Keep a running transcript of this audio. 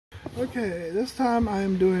Okay, this time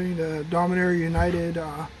I'm doing the Dominaria United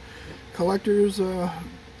Collector's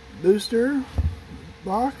Booster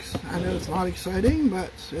box. I know it's not exciting, but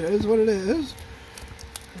it is what it is.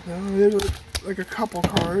 There's like a couple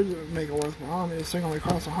cards that would make it worthwhile. I mean, this thing only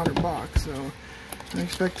costs $100, so I don't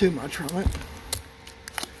expect too much from it.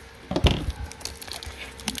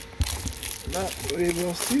 But we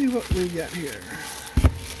will see what we get here.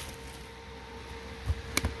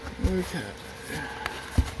 Okay.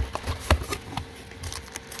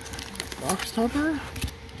 Box topper.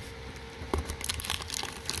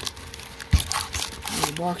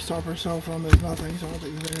 The box topper cell phone is nothing, so I don't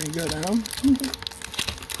think there's anything good in them.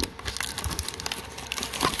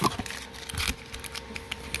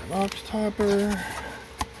 'Box topper.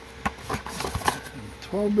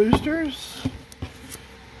 12 boosters.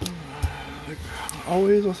 Like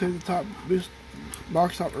always, I'll save the top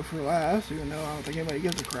box topper for last, even though I don't think anybody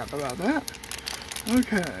gives a crap about that.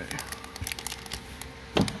 Okay.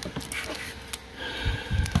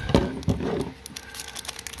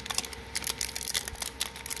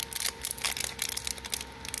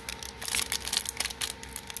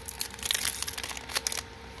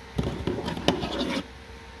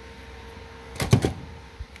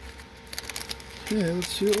 Okay, let's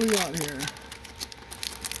see what we got here.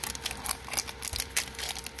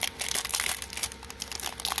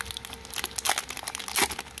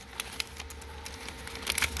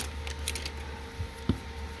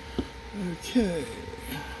 Okay.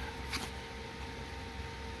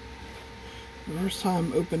 First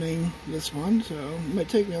time opening this one, so it might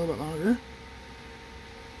take me a little bit longer.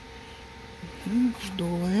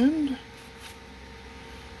 Dual land.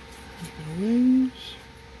 Wings.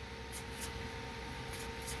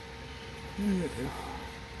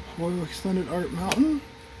 Foil Extended Art Mountain.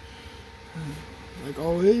 Like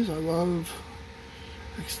always, I love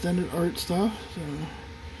extended art stuff, so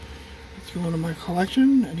it's going to my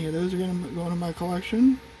collection. Any of those are going to go into my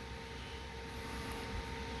collection.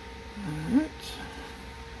 Alright.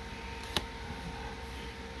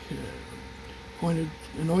 Okay.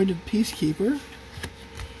 Anointed Peacekeeper.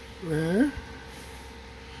 Rare.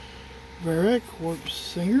 Varric, Warp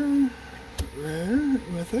Singer. Rare.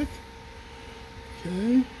 Mythic.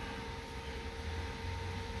 Okay.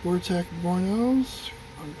 Vortec Bornels,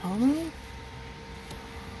 uncommon.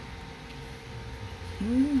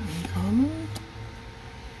 Okay, uncommon.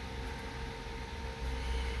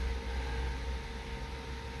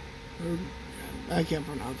 I can't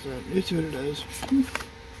pronounce that. You see what it is.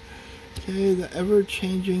 Okay, the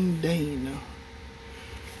Ever-Changing Dane.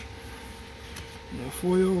 The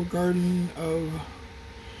Foil Garden of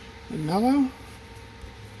the Mellow.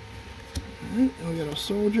 Alright, and we got a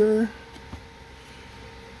Soldier.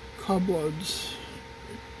 Kobolds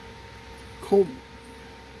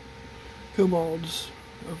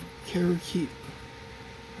of Karakeep.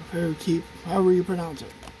 However you pronounce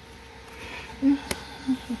it.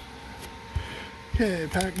 Okay,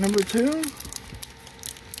 pack number 2.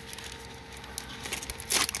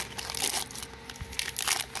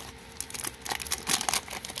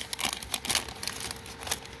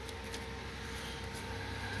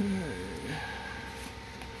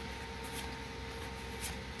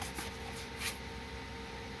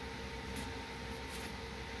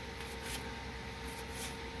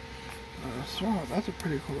 Swamp, that's a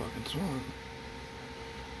pretty cool looking swamp.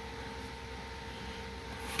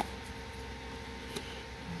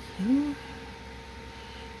 Okay.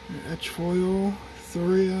 Etch Foil,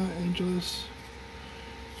 Thoria, Angelus,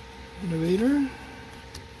 Innovator.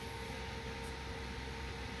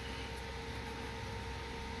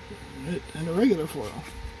 And a regular foil.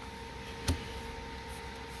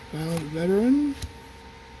 Valiant Veteran.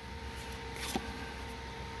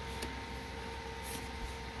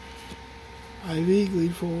 Ivy,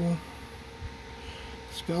 Gleeful,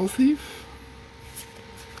 Spell Thief.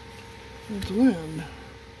 It's land.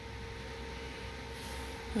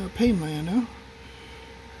 Pain land now.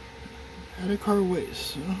 Adhikar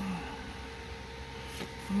Waste.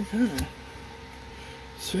 Okay.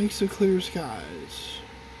 Sphinx of Clear Skies.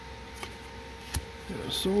 Got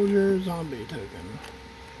a Soldier Zombie token.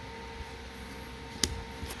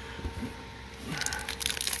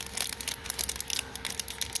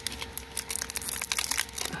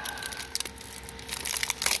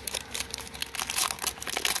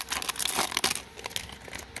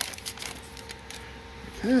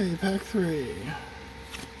 Okay, pack 3.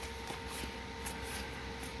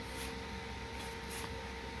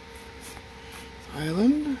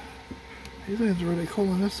 Island. These things are really cool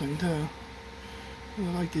in this thing too. I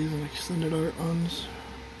like these extended art ones.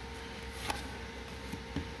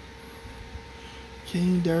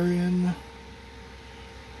 King Darian.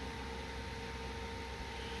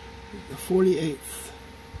 The 48th.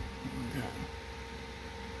 Okay.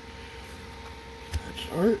 That's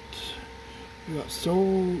art. We got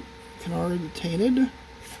Soul Canard the Tainted,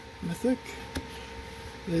 Mythic.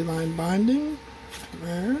 Leyline Binding,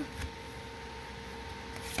 rare.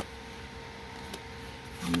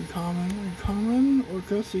 Uncommon.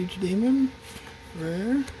 Orca Siege Demon,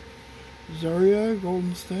 rare. Zarya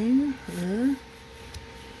Golden Sting, rare.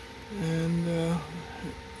 And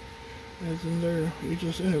as in their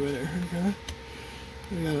Aegis Innovator, okay.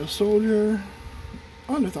 We got a Soldier,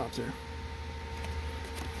 Underthopter.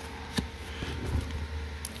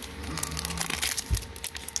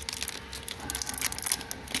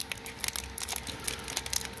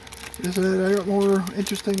 Like I said, I got more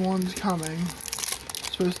interesting ones coming.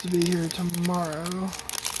 It's supposed to be here tomorrow,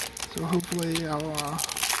 so hopefully I'll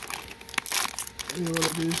be able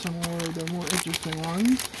to do some more of the more interesting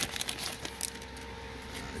ones.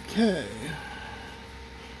 Okay,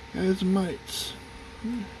 guys, Mites.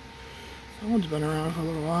 That one's been around for a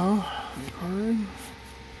little while. A card.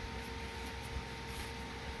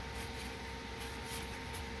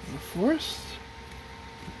 A Forest.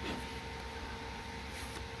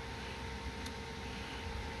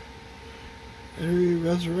 Very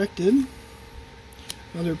Resurrected.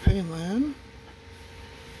 Another Painland.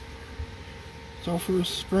 Sulphurous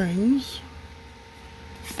Springs.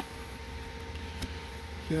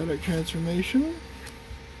 Chaotic Transformation.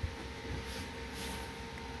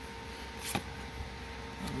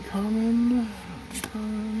 Uncommon.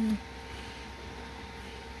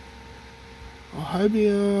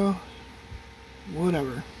 Ohibia.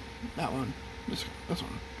 Whatever. That one. This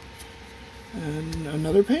one. And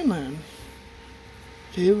another Painland.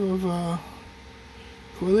 Cave of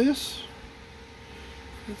Coelius.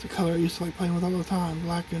 That's a color I used to like playing with all the time.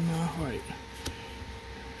 Black and white.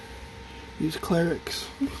 Use clerics.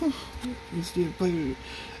 Used to play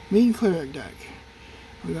mean cleric deck.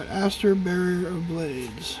 We got Aster, Barrier of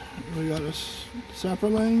Blades. We got a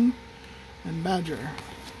Saproling and Badger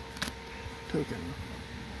token.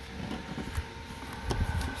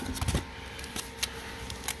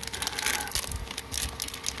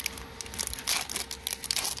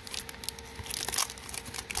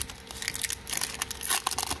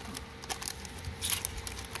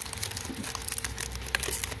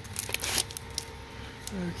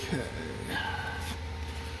 Okay.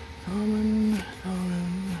 Common.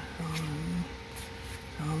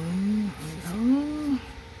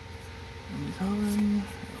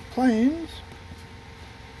 Plains.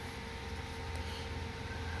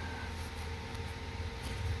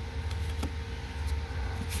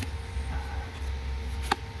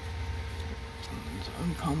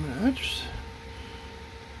 Uncommon Etched.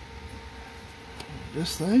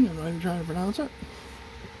 This thing, I'm not even trying to pronounce it.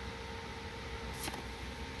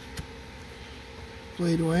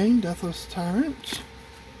 Blade Wing, Deathless Tyrant.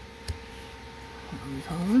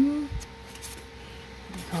 Uncommon.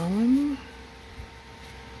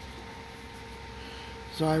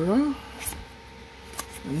 Zyra.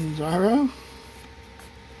 And Zyra.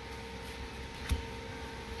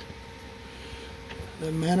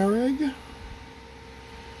 The Mana Rig.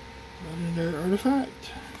 Legendary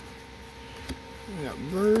Artifact. We got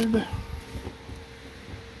Bird.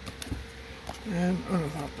 And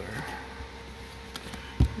Ornithopter.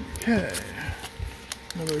 Okay,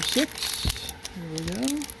 number 6, here we go.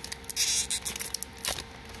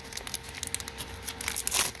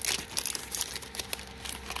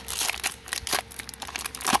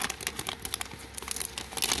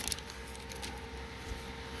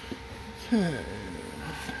 Okay,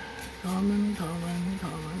 common,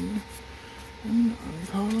 and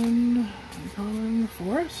uncommon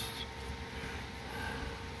forest.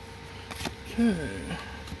 Okay.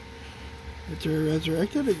 It's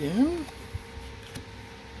resurrected again.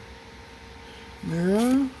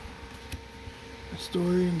 Mira.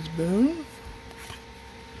 Historian's Boon.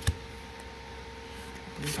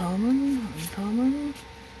 Uncommon.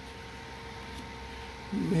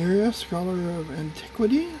 Mira, Scholar of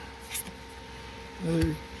Antiquity.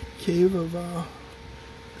 Another Cave of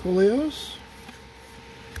Coelios.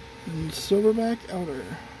 And Silverback Elder.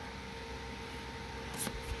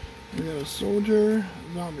 We got a Soldier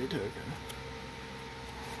Zombie token.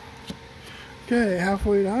 Okay,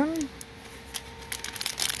 halfway done.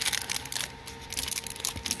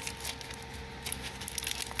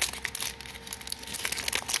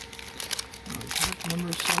 Pack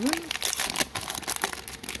number 7.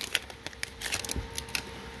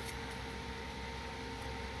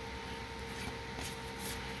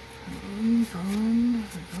 Uncommon.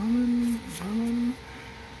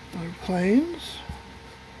 Plains.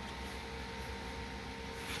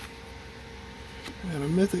 And a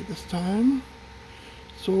mythic this time.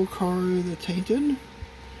 Soulcar the Tainted.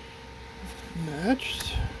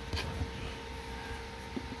 Etched.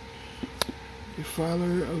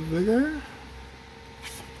 Defiler of Vigor.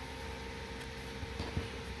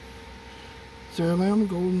 Zerlam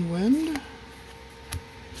Golden Wind.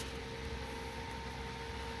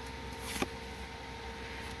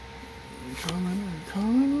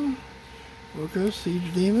 Uncommon. Orca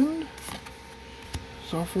Siege Demon.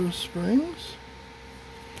 Sulphurous Springs.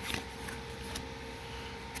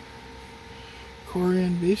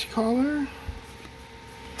 Corian Beast Collar.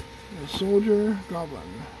 A Soldier Goblin.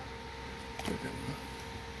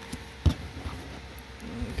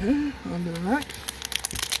 Okay, on to the next.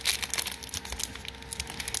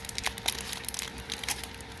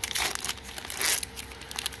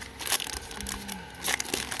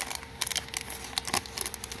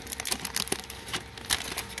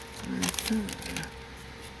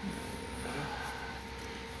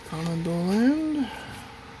 Common Land.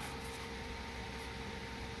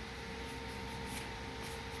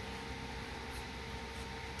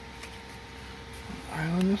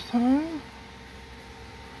 Island this time.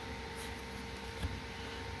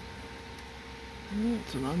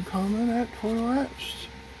 It's an uncommon at foil etched.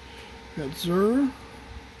 Got Zur.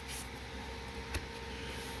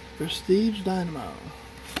 Prestige Dynamo.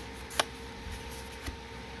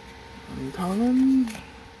 Uncommon.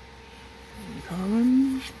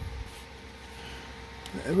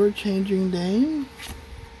 The Ever-Changing Dane.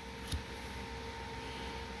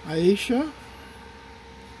 Aisha.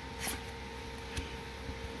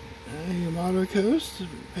 Yamato Coast,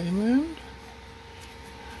 Painland.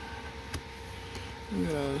 We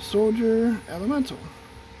got a Soldier Elemental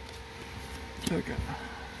token.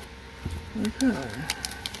 Okay.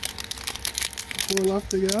 4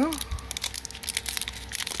 left to go.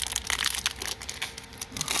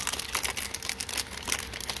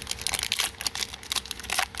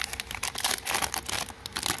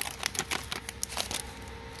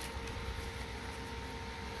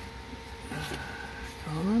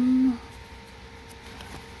 Common.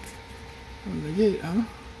 On the gate, huh?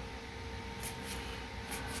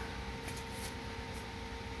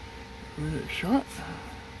 Minute shot.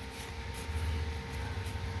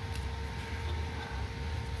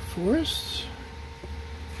 Forest.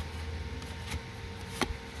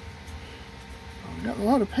 Oh, got a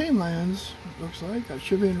lot of Painlands, looks like. Got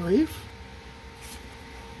Shivian Reef.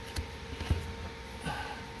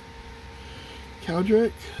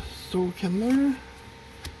 Caldric, Soul Kindler.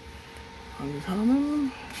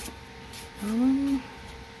 Uncommon. Common.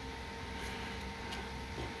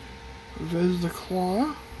 Viz the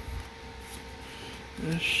Claw.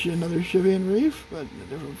 Another Shivian Reef, but in a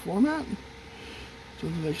different format. So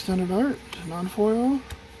the extended art, non-foil.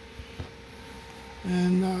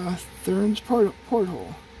 And Thurn's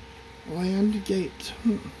Porthole. Land Gate.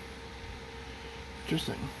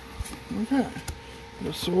 Interesting. Okay.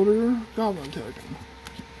 The Soldier Goblin token.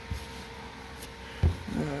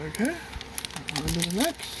 Okay. On to the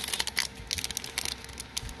next.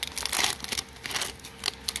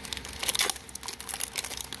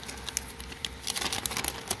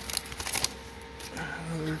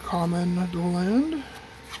 Another common dual land.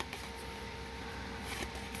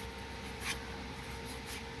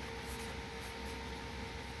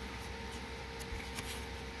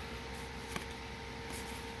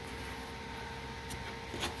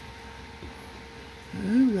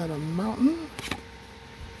 And we got a mountain.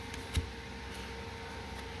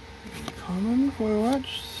 Common foil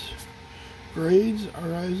etched. Braids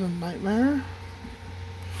Horizon Nightmare.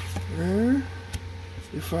 Rare.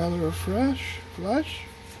 Defiler of Flesh.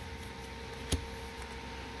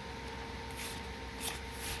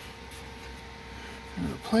 And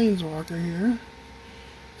a Planeswalker here.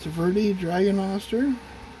 Severity Dragon Master.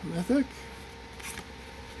 Mythic.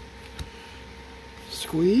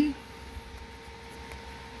 Squee.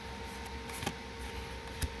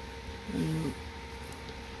 And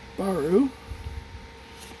Baru.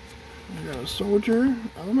 I got a Soldier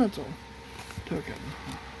Elemental token.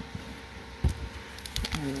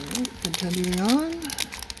 Alright, continuing on.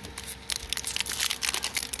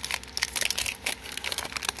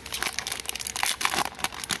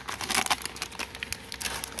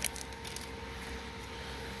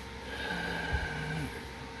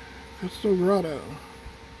 Crystal Grotto.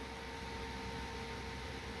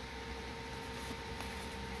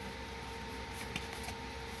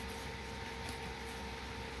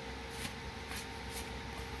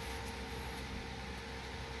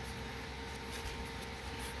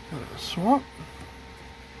 Got a Swamp.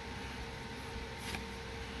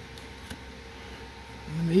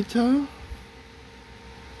 Nito.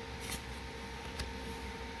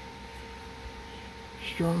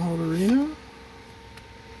 Stronghold Arena,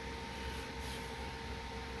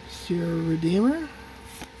 Sierra Redeemer,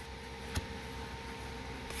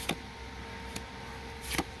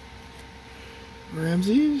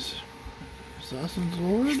 Ramses, Assassin's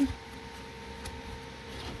Lord,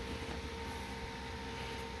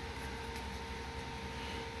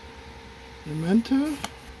 Memento,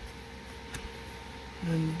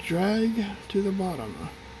 and drag to the bottom.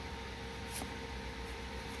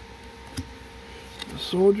 The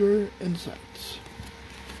Soldier Insects.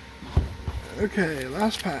 Okay,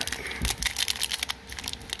 last pack.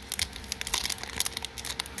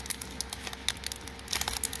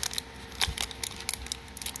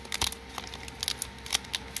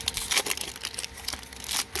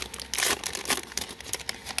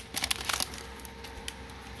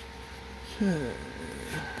 Okay.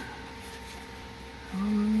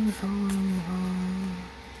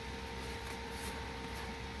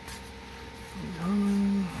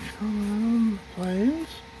 Common planes.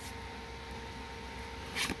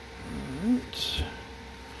 Alright.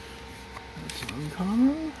 That's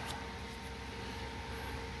uncommon.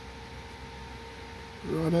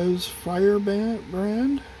 Rhoda's Fire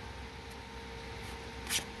Brand.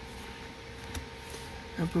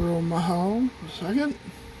 Emperor Mahal II.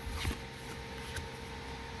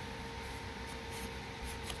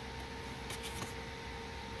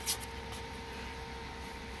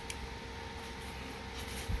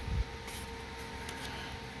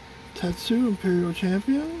 Tetsu, Imperial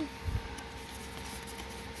Champion.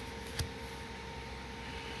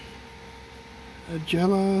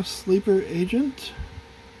 Agela, Sleeper Agent.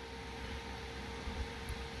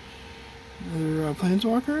 Another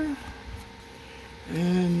Planeswalker.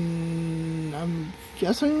 And I'm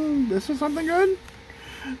guessing this is something good?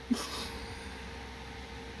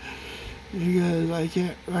 Because I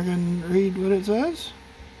can read what it says.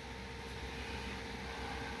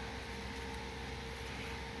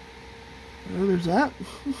 Oh, there's that.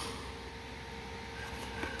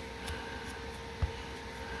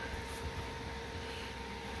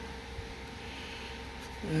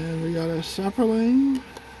 And we got a Saproling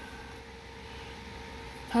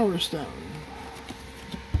Power Stone.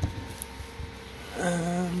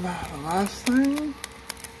 And the last thing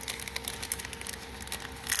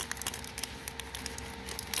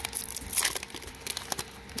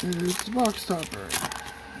is the box topper.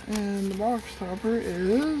 And the box topper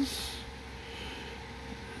is,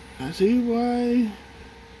 I see why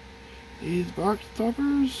these box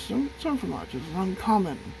toppers don't sell for much. It's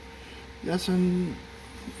uncommon. Guessing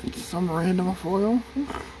it's some random foil.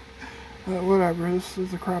 Whatever, this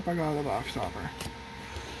is the crap I got out of the box topper.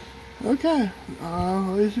 Okay, at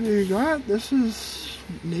least we got, this is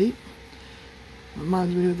neat.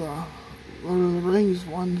 Reminds me of the Lord of the Rings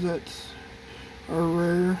ones that are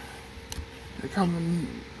rare. They come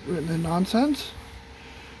written in nonsense.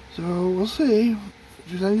 So we'll see.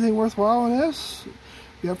 If there's anything worthwhile in this,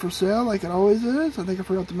 be up for sale like it always is. I think I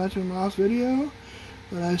forgot to mention in the last video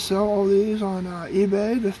that I sell all these on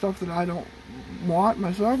eBay, the stuff that I don't want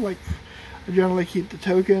myself. Like, I generally keep the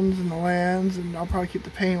tokens and the lands, and I'll probably keep the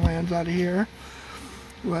pain lands out of here.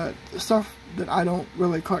 But the stuff that I don't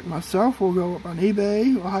really collect myself will go up on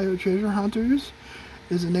eBay. Ohio Treasure Hunters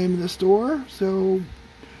is the name of the store. So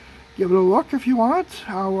give it a look if you want.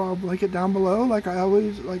 I'll link it down below like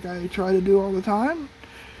I try to do all the time.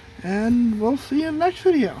 And we'll see you in the next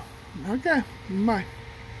video. Okay, bye.